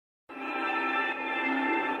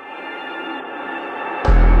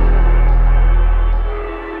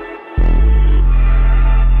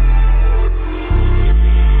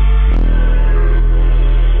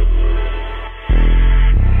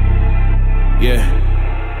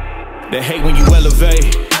yeah. They hate when you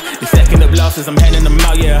elevate. They stacking up losses, I'm handing them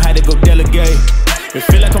out, yeah, I had to go delegate. It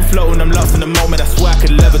feel like I'm floating, I'm lost in the moment, I swear I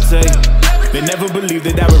could levitate. They never believed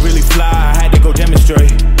that I would really fly, I had to go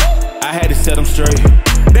demonstrate. I had to set them straight.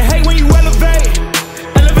 They hate when you elevate.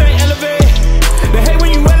 Elevate, elevate. They hate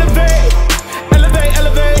when you elevate. Elevate,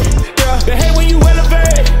 elevate, yeah. They hate when you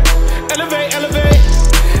elevate. Elevate, elevate.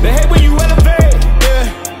 They hate when you elevate, yeah.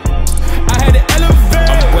 I had to elevate.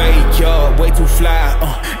 I'm way up, way too fly,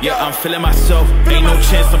 yeah, I'm feeling myself. Ain't no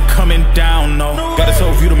chance I'm coming down, no. Got a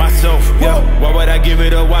soul view to myself, yeah. Why would I give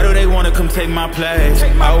it up? Why do they wanna come take my place?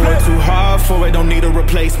 I work too hard for it, don't need a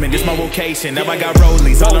replacement. This my vocation, now I got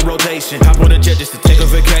rollies all in rotation. Hop on a jet just to take a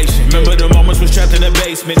vacation. Remember the moments was trapped in the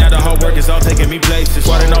basement. Now the hard work is all taking me places.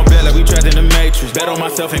 Squatting on bed like we trapped in the matrix. Bet on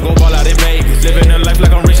myself and go ball out in Vegas. Living a life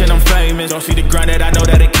like I'm rich and I'm famous. Don't see the grind that I know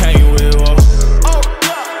that it came with,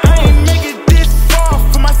 I ain't make it this far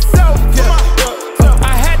for myself, yeah.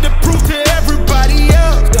 I had to prove to everybody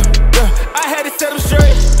else, yeah. I had to set them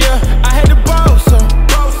straight, yeah. I had to boss, so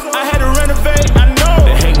I had to renovate, I know.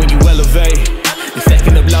 They hate when you elevate. They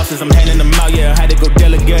stacking up losses, I'm handing them out, yeah, I had to go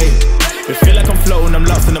delegate. It feel like I'm floating, I'm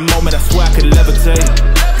lost in the moment, I swear I could levitate.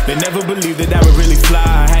 They never believed that I would really fly,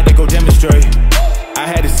 I had to go demonstrate. I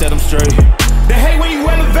had to set them straight. They hate when you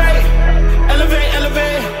elevate. Elevate,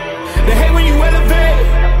 elevate. They hate when you elevate.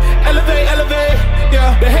 Elevate, elevate,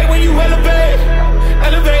 yeah. They hate when you elevate.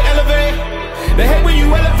 Elevate, elevate. They hate when you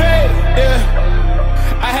elevate, yeah.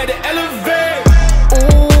 I had to elevate.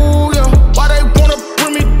 Ooh, yeah. Why they wanna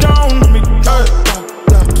bring me down?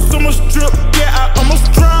 So much drip, yeah, I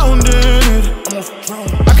almost drowned in it.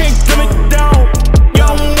 I can't get me down.